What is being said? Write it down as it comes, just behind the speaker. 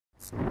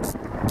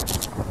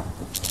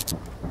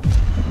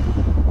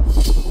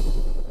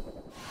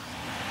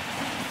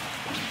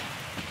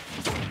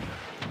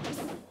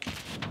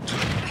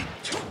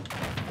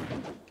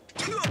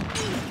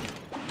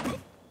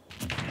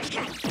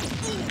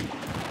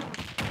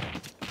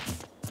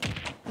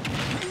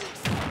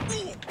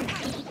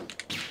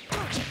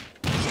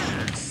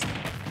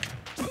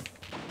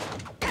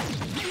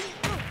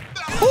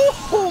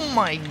Oh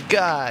my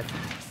god!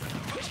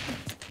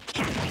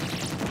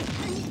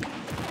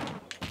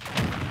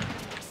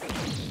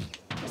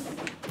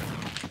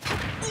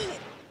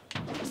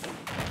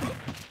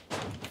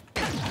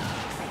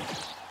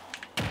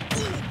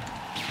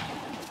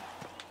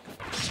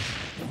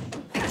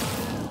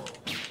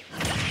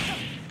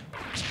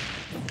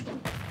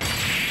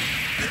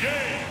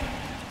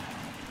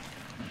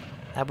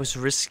 That was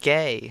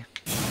risque.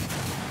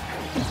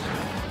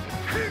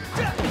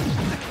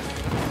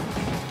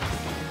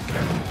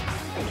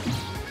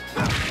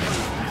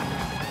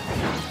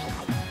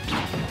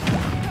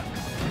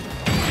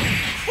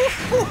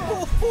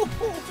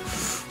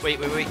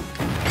 Wait.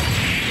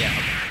 Yeah.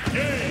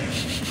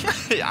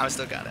 Yeah, I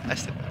still got it.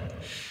 Let's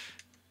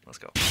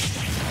go.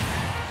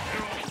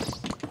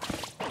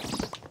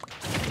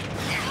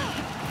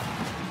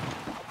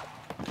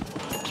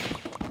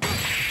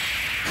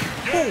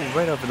 Oh,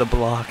 right over the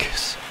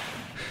blocks.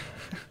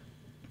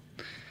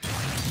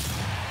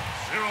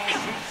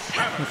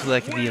 Looks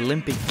like the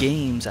Olympic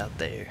Games out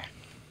there.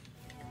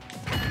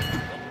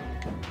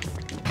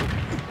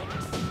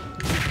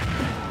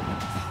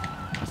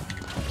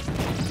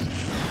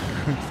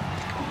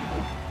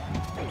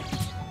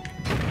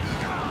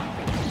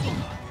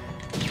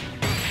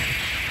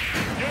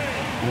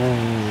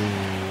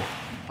 Ooh,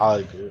 I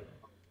like it.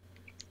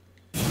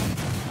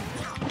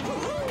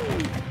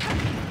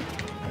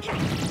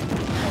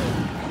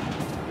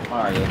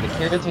 Mario, the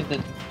characters that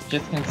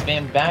just can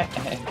spam back,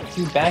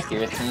 two back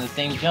airs in the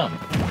same jump.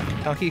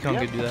 Donkey Kong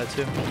could do that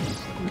too.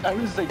 I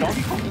was gonna say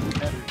Donkey Kong is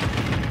better.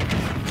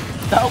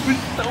 That was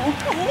so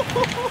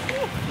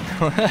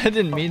cool. I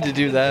didn't mean to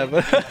do that,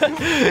 but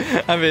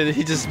I mean,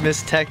 he just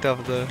mistacked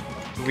off the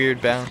weird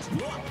bounce.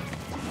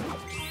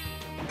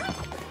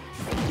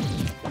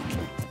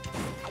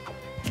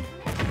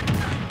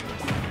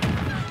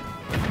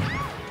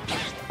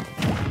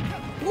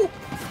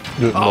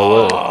 There's no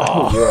way.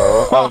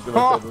 Yeah,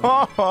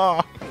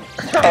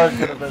 I was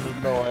gonna say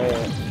there's no way.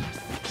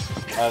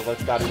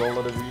 Let's got it all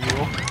over you.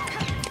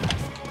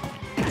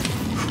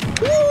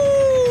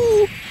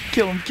 Woo!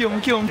 Kill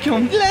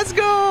him. Let's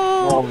go!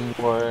 Oh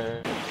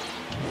boy.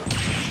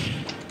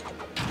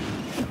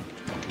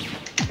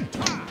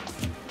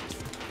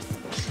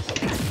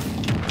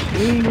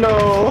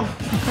 No.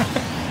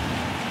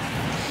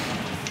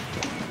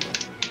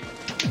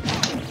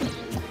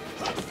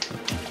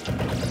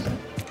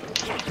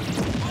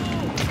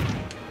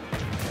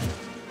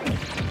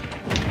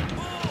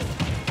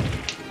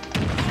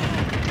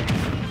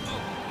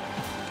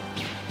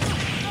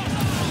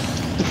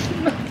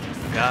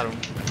 Got him.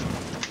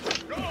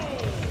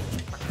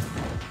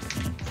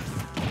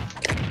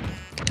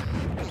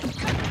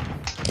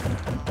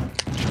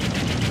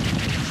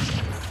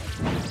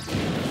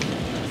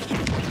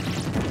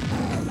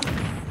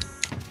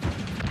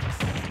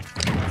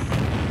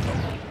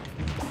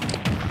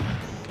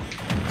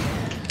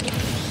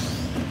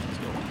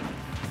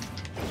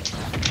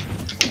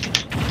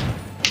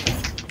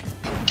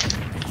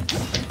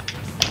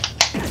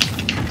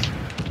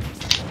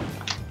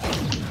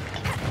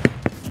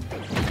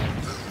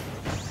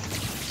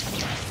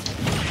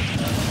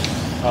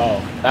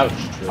 Oh, that was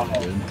just really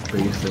good.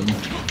 Facing.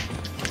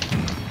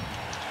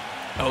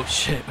 Oh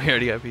shit, we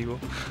already got people.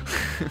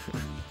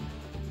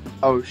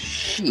 Oh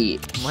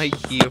shit.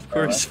 Mikey, of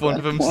course, one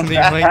of them's named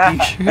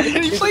Mikey.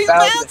 And he plays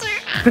Bowser!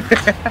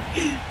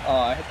 Oh,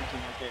 I had to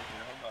change my character.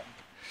 Hold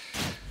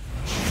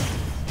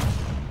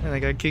on. And I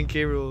got King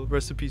K. Rool.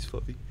 Rest in peace,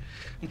 Fluffy.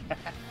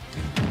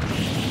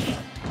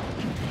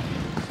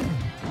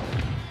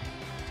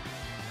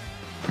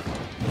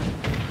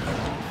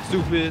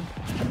 Stupid.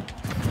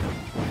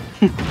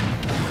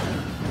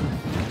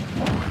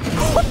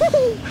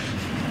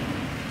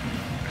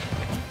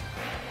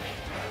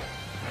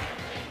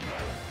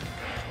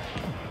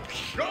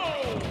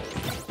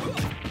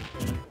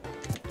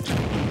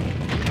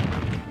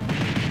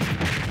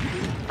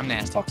 I'm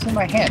nasty. Fuck's in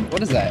my hand?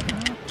 What is that?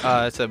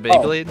 It's a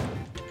Beyblade.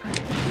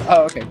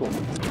 Oh, okay, cool.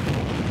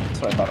 That's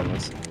what I thought it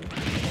was.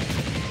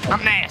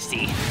 I'm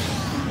nasty.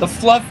 The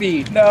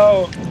Fluffy!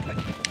 No!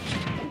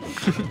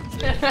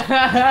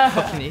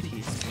 Fucking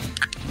idiot.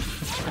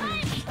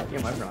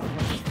 Yeah, my wrong.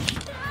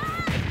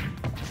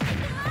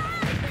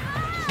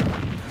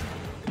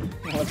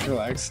 Let's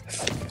relax.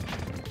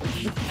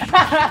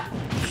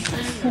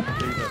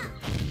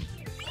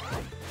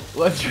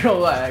 Let's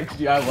relax.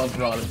 Yeah, I love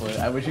draw to play.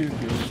 I wish you could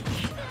do it.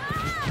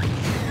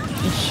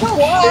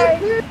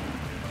 Why?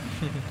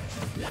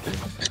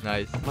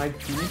 Nice. My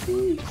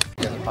PC?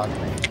 Yeah,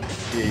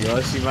 you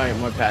wanna see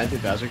my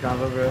patented Bowser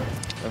combo, bro?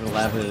 I'm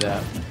laughing it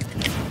out.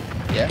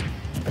 Yeah?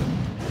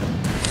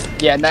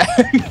 Yeah, nah.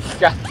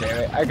 God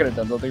damn it. I could have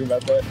done something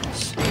about that.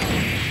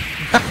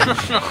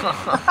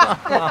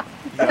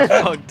 You got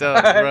fucked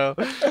up, bro.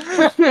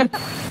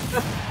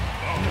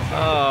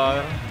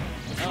 Oh.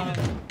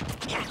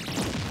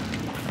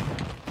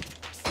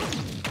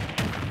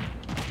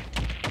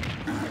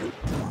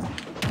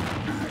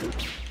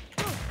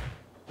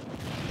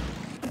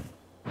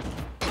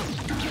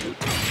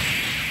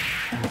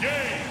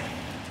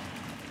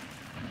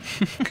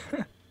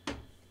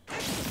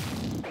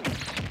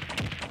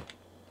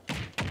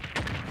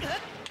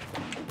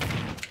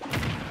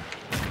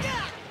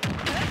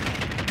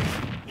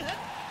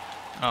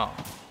 Oh,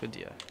 good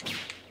deal.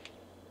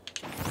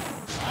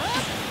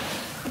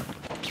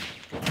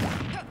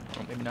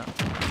 Oh, maybe not.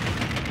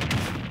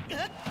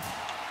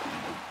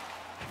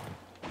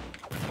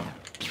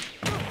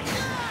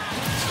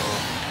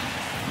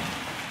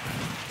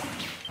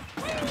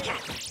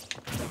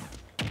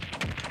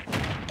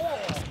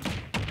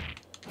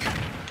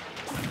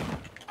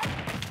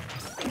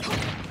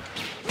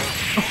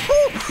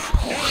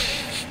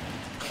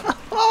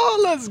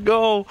 Oh, let's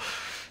go.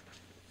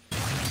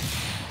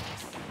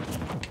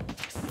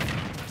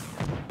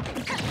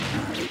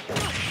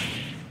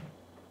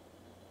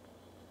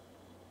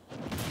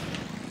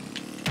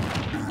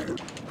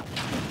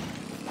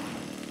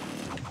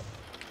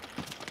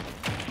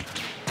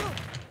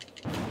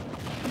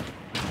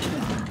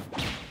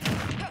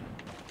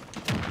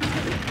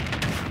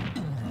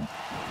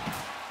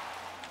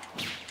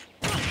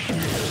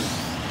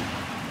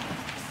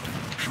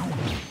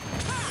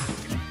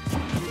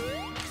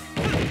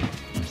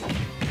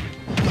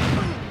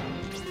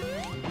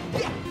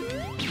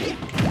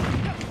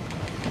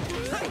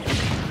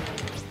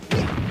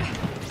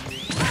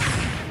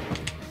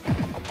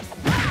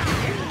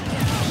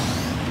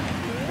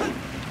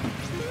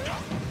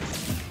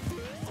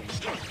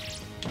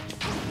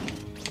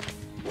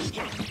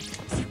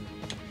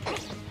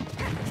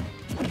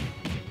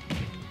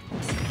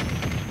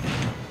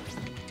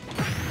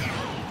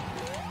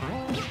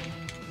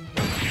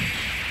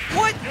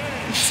 What?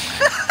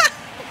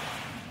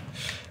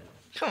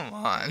 Come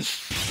on.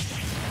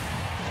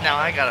 Now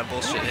I got a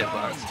bullshit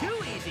hitbox.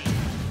 Too easy.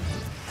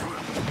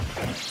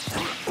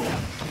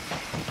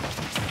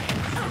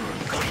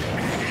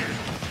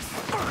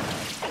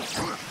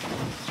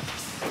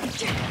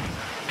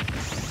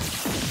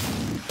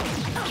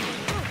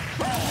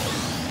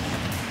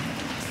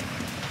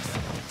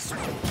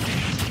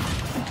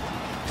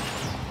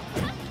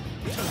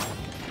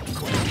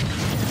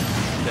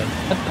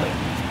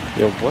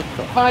 Yo, what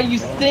the? Why you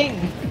sing?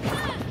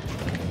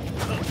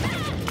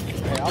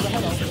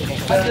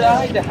 How did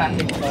I die?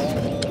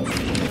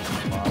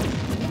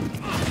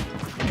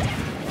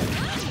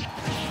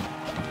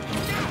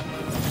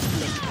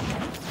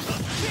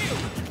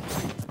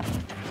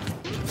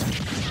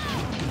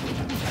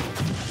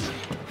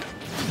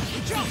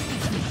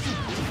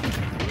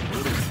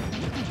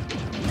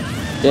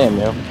 Damn,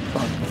 yo.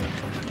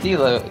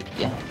 D'Lo,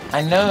 yeah,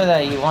 I know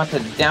that you want to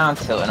down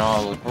tilt and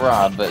all with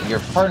Rob, but your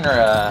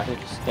partner,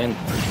 Stand.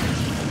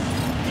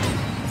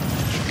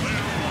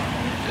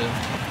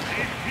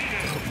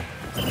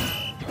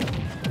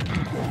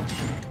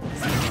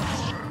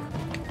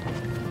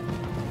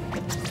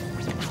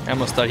 I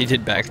almost thought he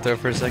did back throw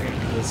for a second.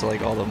 It's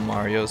like all the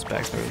Mario's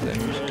back throw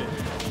things.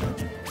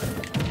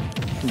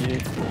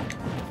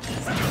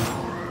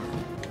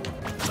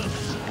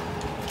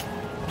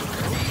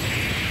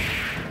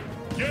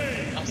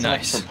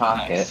 Nice. for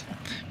pocket.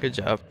 Good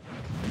job.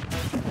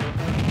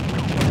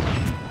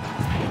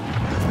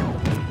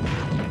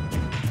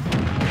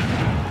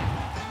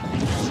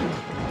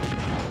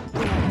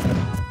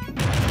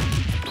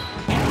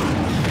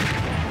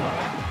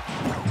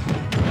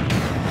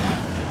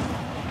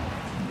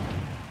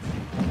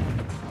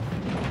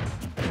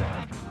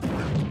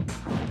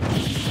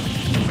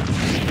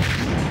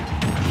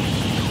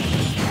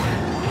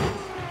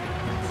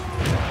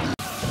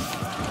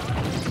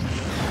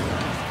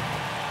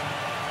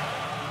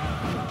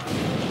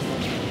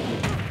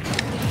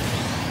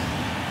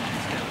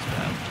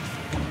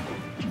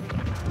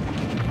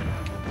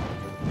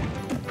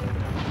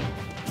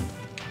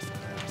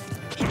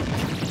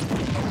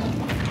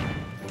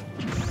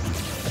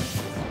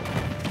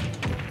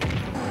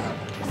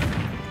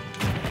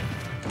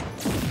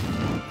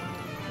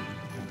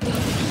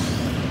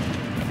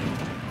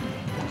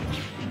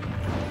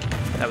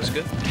 That was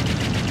good.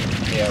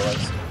 Yeah, it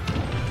was.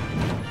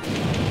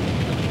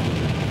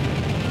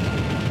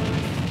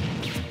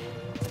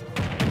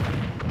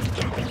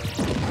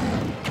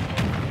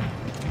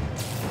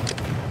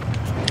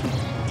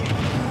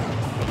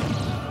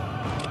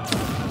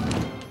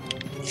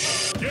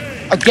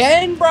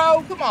 Again,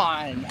 bro? Come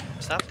on.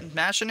 Stop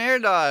mashing air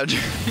dodge.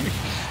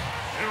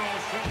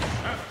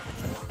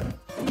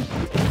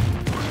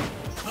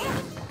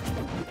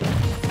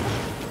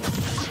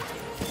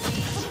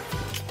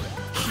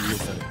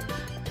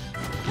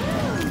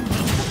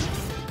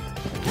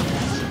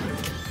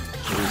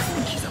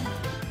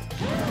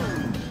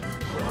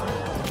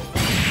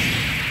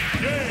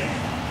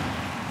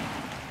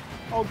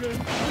 Oh, good.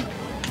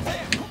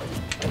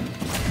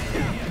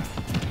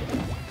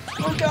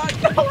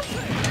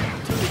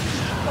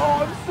 Oh,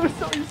 I'm so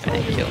sorry.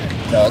 And kill him.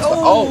 No, it's not.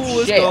 Oh,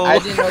 let's shit. go. I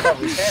didn't know that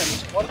was him.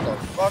 What the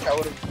fuck? I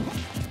would have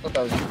thought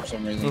that was you for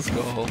some reason. Let's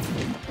go. I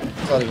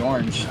thought it was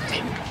orange.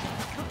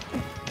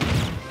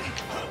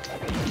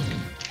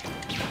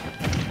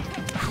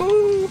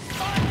 Woo.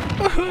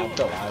 I'm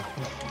still alive.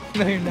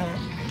 No, you're not.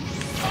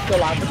 Still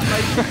alive.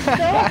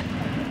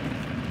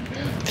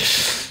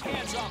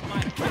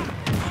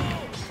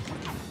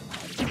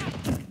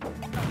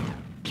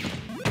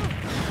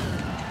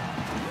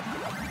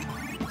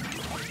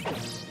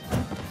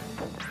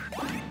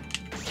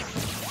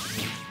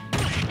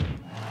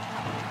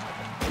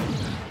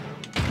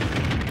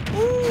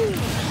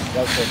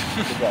 That's good.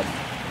 Good job.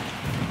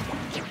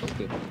 That's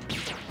good.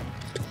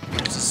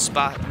 There's a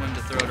spot when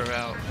to throw her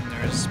out, and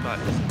there is a spot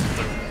to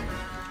throw her out.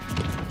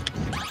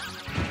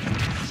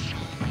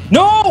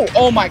 No!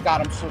 Oh my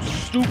god, I'm so Try to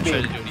stupid. do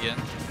it again.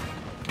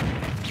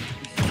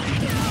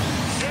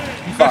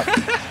 Fuck.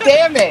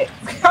 Damn it!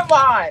 Come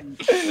on!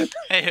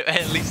 Hey,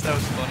 at least that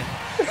was funny.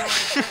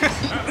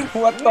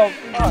 What the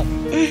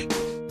fuck?